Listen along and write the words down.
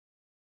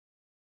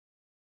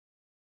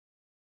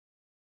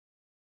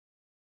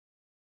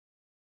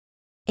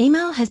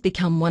Email has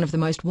become one of the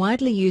most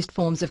widely used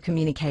forms of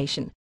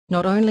communication,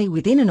 not only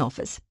within an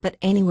office, but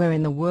anywhere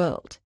in the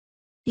world.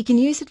 You can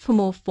use it for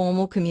more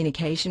formal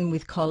communication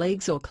with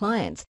colleagues or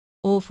clients,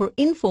 or for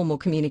informal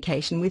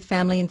communication with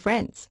family and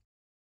friends.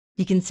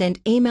 You can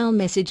send email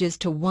messages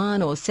to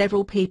one or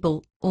several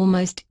people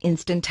almost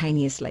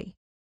instantaneously.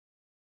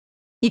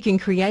 You can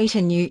create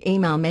a new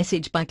email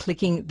message by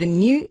clicking the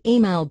New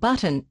Email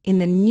button in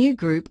the New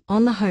group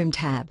on the Home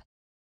tab.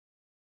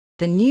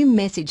 The new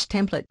message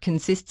template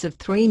consists of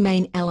three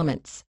main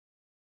elements: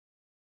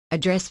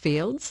 address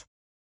fields,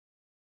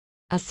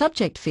 a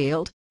subject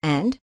field,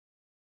 and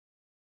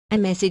a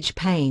message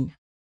pane.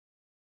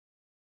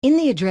 In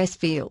the address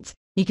fields,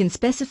 you can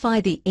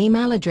specify the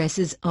email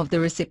addresses of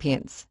the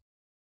recipients.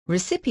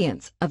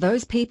 Recipients are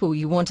those people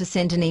you want to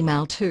send an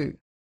email to.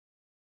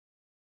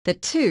 The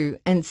To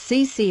and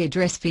CC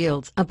address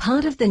fields are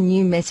part of the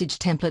new message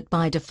template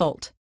by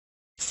default.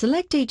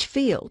 Select each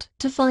field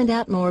to find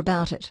out more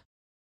about it.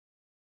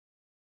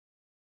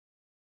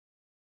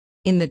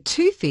 In the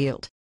To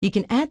field, you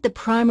can add the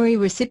primary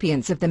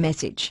recipients of the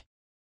message.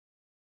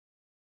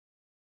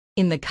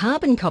 In the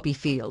carbon copy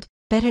field,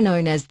 better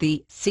known as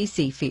the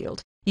CC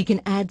field, you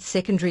can add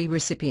secondary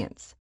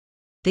recipients.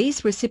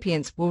 These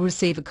recipients will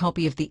receive a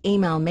copy of the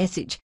email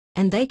message,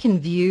 and they can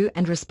view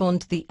and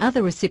respond to the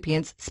other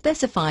recipients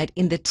specified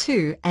in the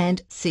To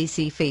and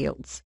CC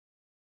fields.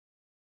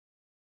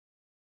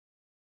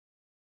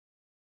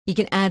 You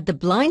can add the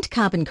blind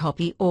carbon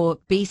copy or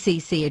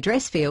BCC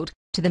address field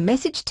to the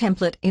message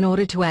template in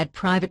order to add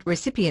private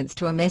recipients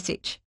to a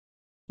message.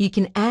 You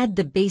can add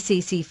the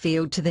BCC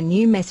field to the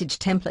new message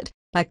template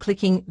by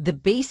clicking the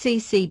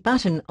BCC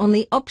button on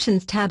the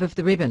Options tab of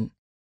the ribbon.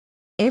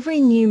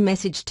 Every new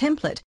message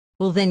template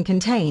will then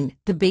contain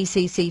the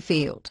BCC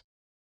field.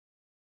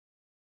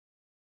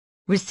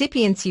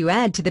 Recipients you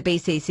add to the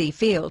BCC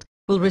field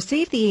will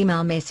receive the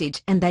email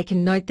message, and they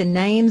can note the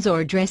names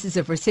or addresses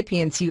of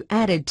recipients you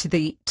added to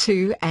the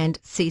To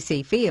and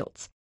CC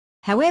fields.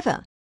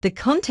 However, the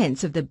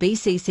contents of the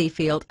BCC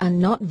field are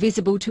not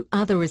visible to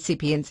other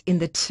recipients in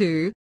the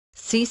To,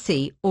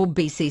 CC or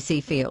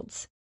BCC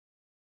fields.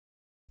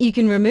 You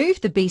can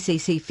remove the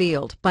BCC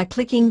field by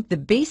clicking the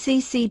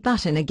BCC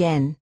button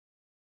again.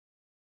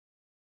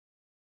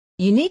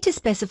 You need to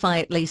specify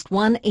at least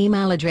one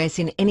email address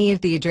in any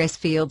of the address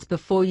fields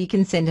before you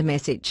can send a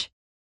message.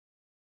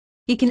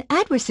 You can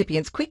add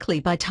recipients quickly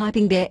by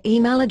typing their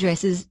email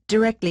addresses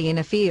directly in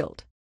a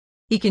field.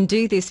 You can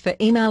do this for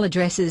email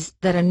addresses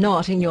that are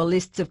not in your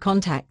lists of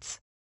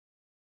contacts.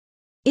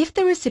 If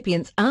the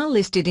recipients are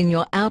listed in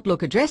your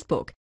Outlook address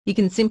book, you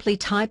can simply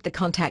type the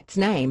contact's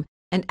name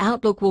and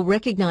Outlook will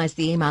recognize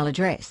the email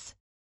address.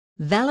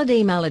 Valid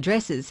email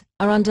addresses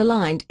are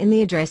underlined in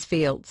the address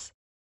fields.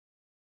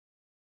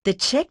 The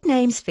Check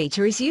Names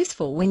feature is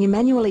useful when you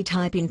manually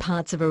type in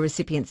parts of a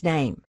recipient's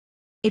name.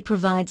 It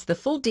provides the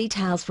full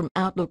details from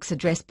Outlook's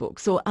address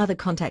books or other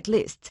contact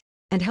lists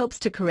and helps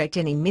to correct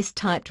any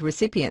mistyped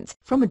recipients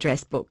from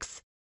address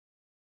books.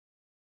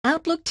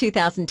 Outlook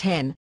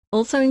 2010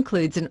 also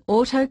includes an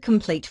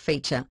auto-complete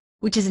feature,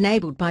 which is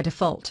enabled by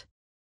default.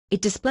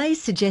 It displays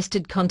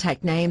suggested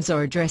contact names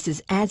or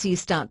addresses as you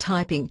start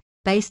typing,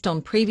 based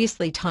on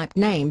previously typed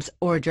names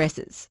or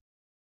addresses.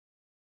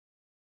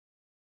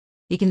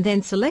 You can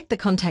then select the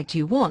contact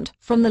you want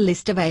from the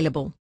list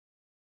available.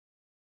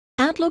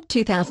 Outlook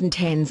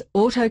 2010's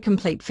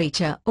autocomplete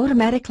feature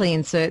automatically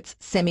inserts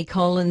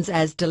semicolons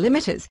as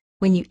delimiters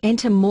when you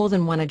enter more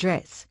than one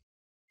address.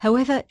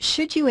 However,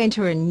 should you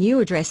enter a new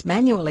address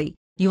manually,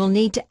 you will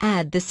need to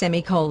add the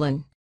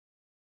semicolon.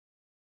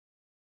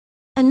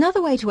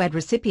 Another way to add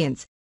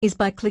recipients is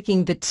by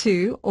clicking the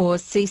To or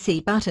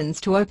CC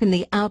buttons to open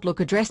the Outlook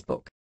address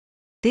book.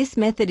 This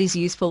method is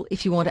useful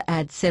if you want to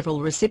add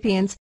several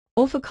recipients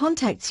or for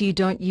contacts you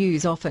don't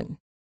use often.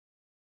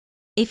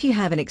 If you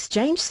have an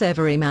Exchange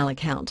server email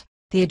account,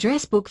 the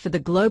address book for the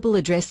global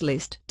address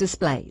list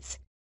displays.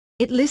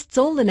 It lists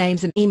all the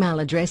names and email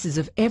addresses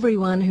of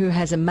everyone who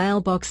has a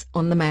mailbox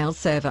on the mail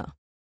server.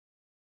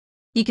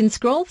 You can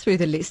scroll through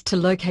the list to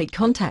locate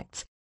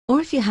contacts, or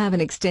if you have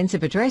an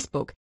extensive address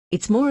book,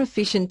 it's more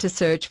efficient to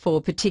search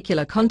for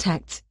particular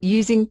contacts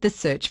using the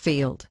search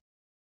field.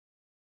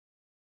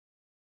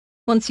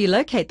 Once you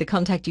locate the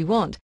contact you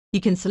want, you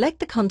can select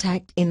the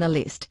contact in the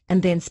list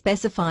and then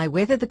specify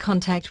whether the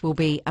contact will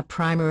be a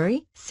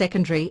primary,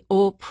 secondary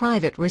or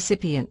private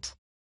recipient.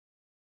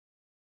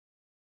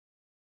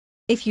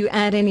 If you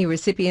add any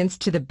recipients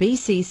to the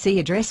BCC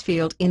address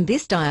field in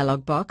this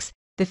dialog box,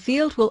 the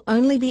field will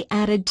only be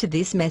added to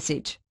this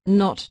message,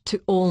 not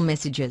to all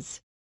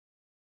messages.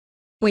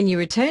 When you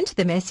return to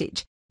the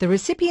message, the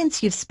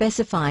recipients you've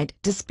specified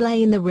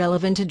display in the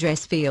relevant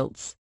address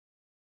fields.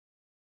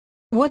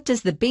 What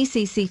does the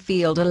BCC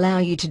field allow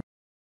you to do?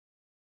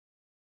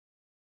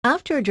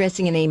 After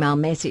addressing an email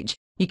message,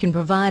 you can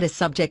provide a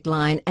subject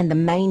line and the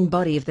main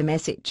body of the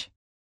message.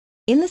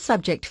 In the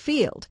subject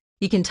field,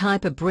 you can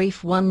type a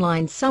brief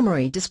one-line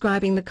summary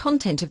describing the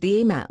content of the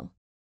email.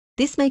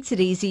 This makes it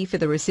easy for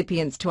the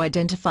recipients to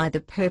identify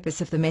the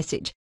purpose of the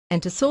message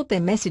and to sort their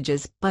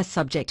messages by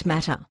subject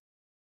matter.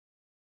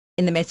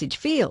 In the message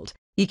field,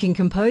 you can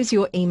compose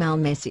your email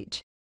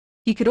message.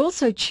 You could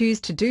also choose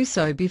to do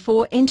so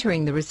before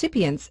entering the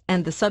recipients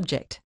and the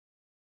subject.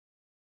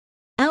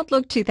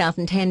 Outlook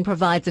 2010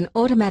 provides an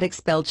automatic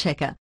spell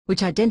checker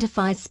which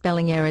identifies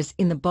spelling errors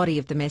in the body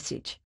of the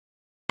message.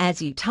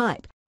 As you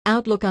type,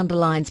 Outlook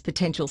underlines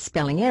potential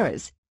spelling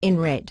errors in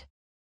red.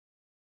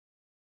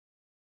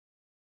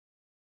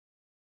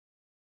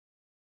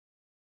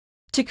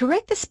 To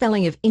correct the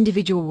spelling of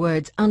individual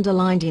words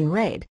underlined in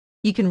red,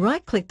 you can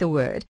right-click the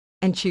word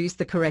and choose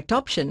the correct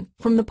option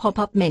from the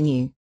pop-up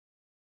menu.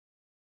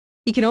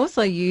 You can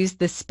also use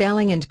the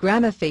Spelling and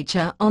Grammar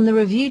feature on the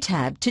Review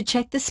tab to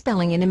check the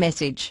spelling in a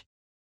message.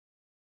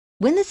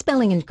 When the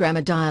Spelling and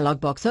Grammar dialog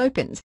box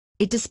opens,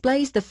 it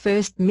displays the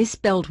first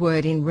misspelled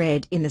word in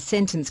red in the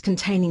sentence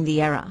containing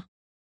the error.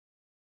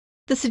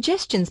 The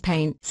Suggestions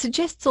pane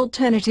suggests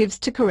alternatives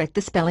to correct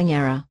the spelling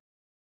error.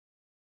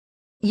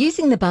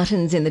 Using the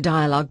buttons in the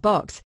dialog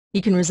box,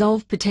 you can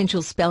resolve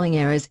potential spelling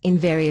errors in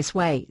various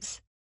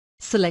ways.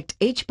 Select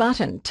each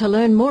button to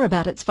learn more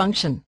about its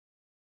function.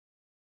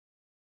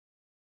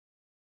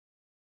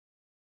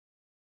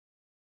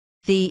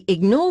 The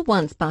Ignore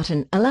Once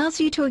button allows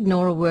you to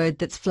ignore a word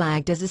that's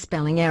flagged as a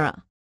spelling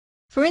error.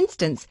 For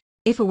instance,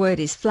 if a word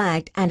is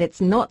flagged and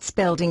it's not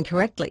spelled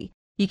incorrectly,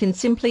 you can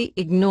simply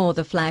ignore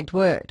the flagged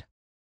word.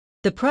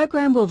 The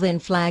program will then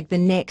flag the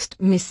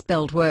next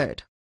misspelled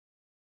word.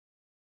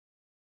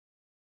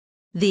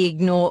 The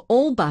Ignore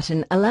All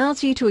button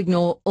allows you to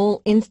ignore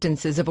all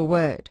instances of a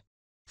word.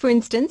 For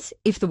instance,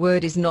 if the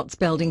word is not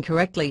spelled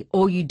incorrectly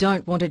or you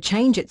don't want to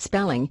change its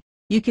spelling,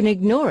 you can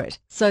ignore it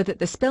so that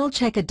the spell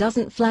checker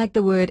doesn't flag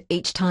the word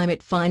each time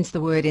it finds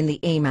the word in the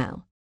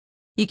email.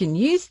 You can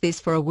use this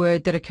for a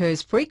word that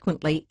occurs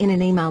frequently in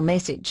an email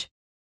message.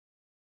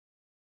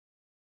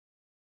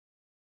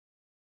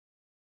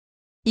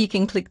 You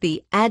can click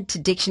the Add to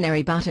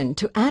Dictionary button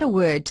to add a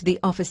word to the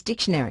Office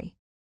dictionary.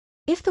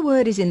 If the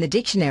word is in the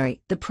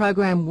dictionary, the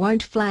program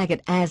won't flag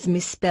it as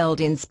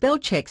misspelled in spell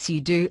checks you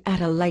do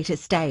at a later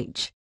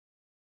stage.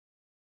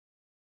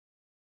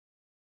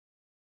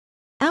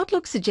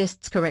 Outlook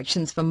suggests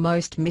corrections for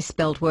most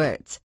misspelled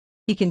words.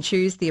 You can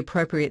choose the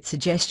appropriate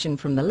suggestion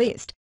from the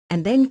list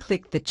and then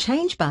click the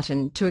Change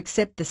button to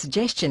accept the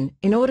suggestion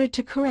in order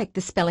to correct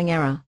the spelling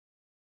error.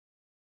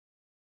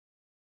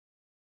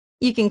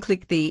 You can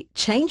click the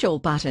Change All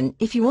button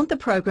if you want the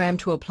program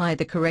to apply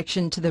the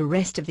correction to the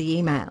rest of the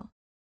email.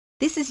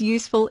 This is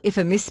useful if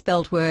a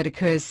misspelled word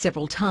occurs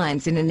several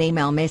times in an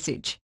email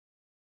message.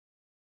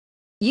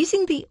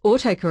 Using the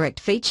autocorrect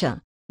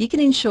feature, you can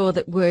ensure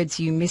that words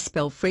you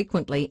misspell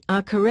frequently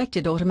are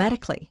corrected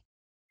automatically.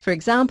 For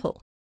example,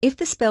 if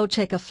the spell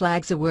checker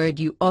flags a word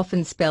you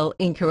often spell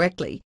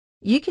incorrectly,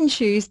 you can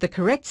choose the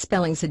correct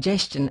spelling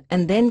suggestion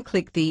and then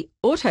click the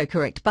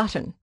autocorrect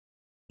button.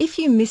 If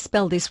you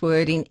misspell this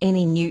word in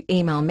any new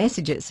email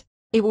messages,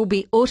 it will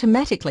be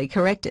automatically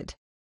corrected.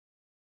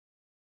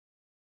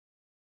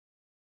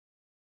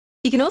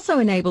 You can also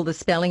enable the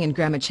Spelling and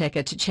Grammar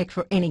checker to check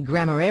for any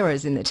grammar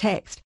errors in the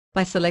text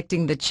by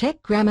selecting the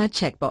Check Grammar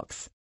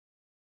checkbox.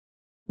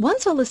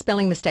 Once all the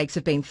spelling mistakes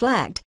have been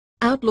flagged,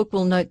 Outlook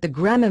will note the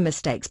grammar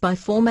mistakes by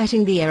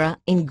formatting the error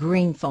in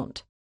green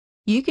font.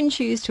 You can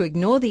choose to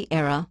ignore the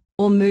error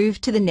or move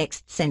to the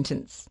next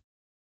sentence.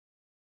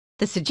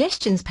 The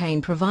Suggestions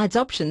pane provides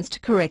options to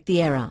correct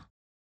the error.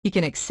 You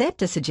can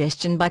accept a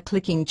suggestion by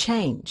clicking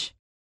Change.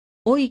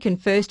 Or you can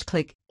first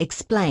click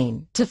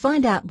Explain to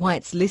find out why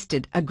it's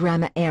listed a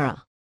grammar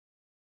error.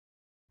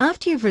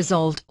 After you've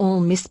resolved all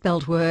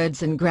misspelled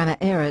words and grammar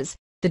errors,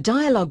 the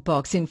dialog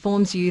box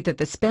informs you that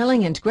the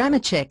spelling and grammar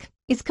check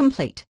is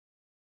complete.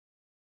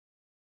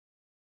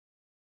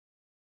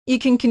 You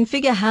can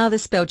configure how the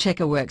spell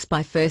checker works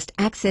by first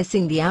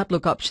accessing the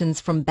Outlook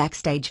options from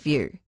Backstage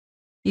View.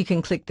 You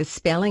can click the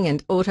Spelling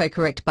and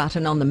Autocorrect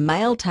button on the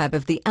Mail tab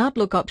of the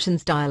Outlook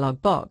Options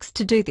dialog box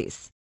to do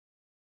this.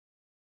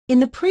 In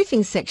the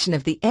Proofing section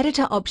of the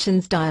Editor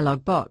Options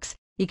dialog box,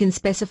 you can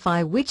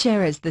specify which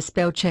errors the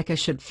spell checker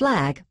should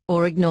flag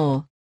or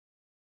ignore.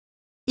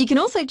 You can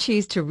also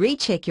choose to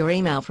recheck your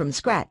email from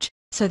scratch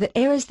so that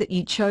errors that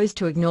you chose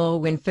to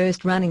ignore when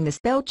first running the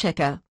spell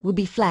checker will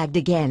be flagged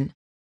again.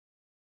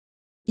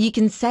 You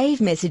can save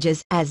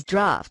messages as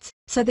drafts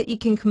so that you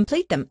can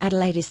complete them at a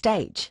later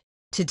stage.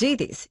 To do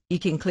this, you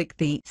can click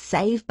the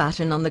Save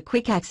button on the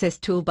Quick Access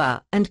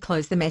toolbar and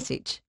close the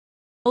message.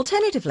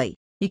 Alternatively,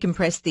 you can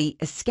press the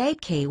Escape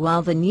key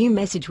while the new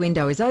message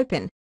window is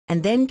open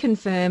and then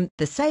confirm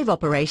the save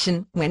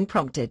operation when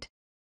prompted.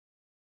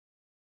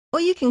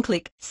 Or you can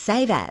click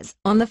Save As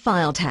on the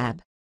File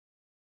tab.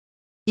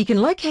 You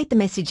can locate the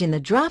message in the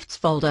Drafts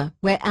folder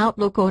where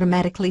Outlook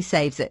automatically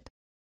saves it.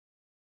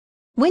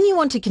 When you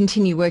want to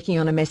continue working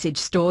on a message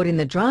stored in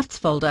the Drafts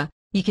folder,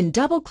 you can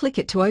double-click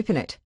it to open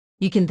it.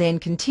 You can then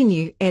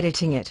continue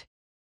editing it.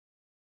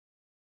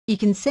 You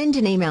can send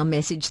an email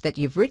message that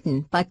you've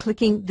written by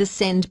clicking the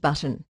Send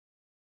button.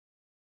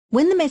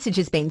 When the message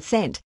has been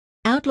sent,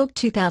 Outlook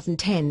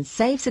 2010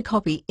 saves a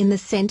copy in the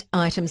Sent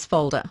Items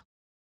folder.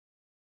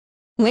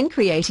 When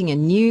creating a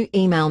new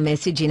email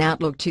message in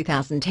Outlook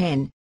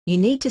 2010, You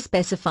need to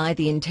specify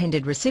the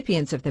intended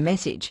recipients of the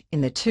message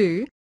in the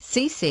To,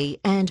 CC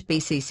and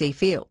BCC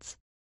fields.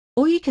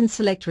 Or you can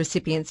select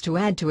recipients to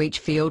add to each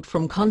field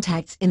from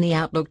contacts in the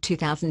Outlook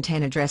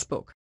 2010 address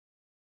book.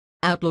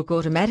 Outlook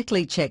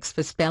automatically checks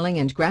for spelling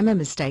and grammar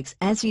mistakes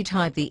as you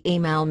type the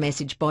email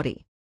message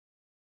body.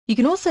 You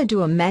can also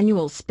do a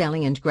manual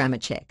spelling and grammar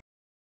check.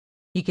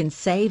 You can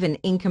save an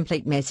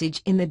incomplete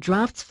message in the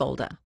Drafts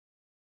folder.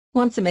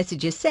 Once a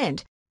message is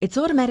sent, it's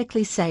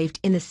automatically saved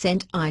in the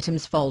Sent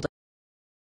Items folder.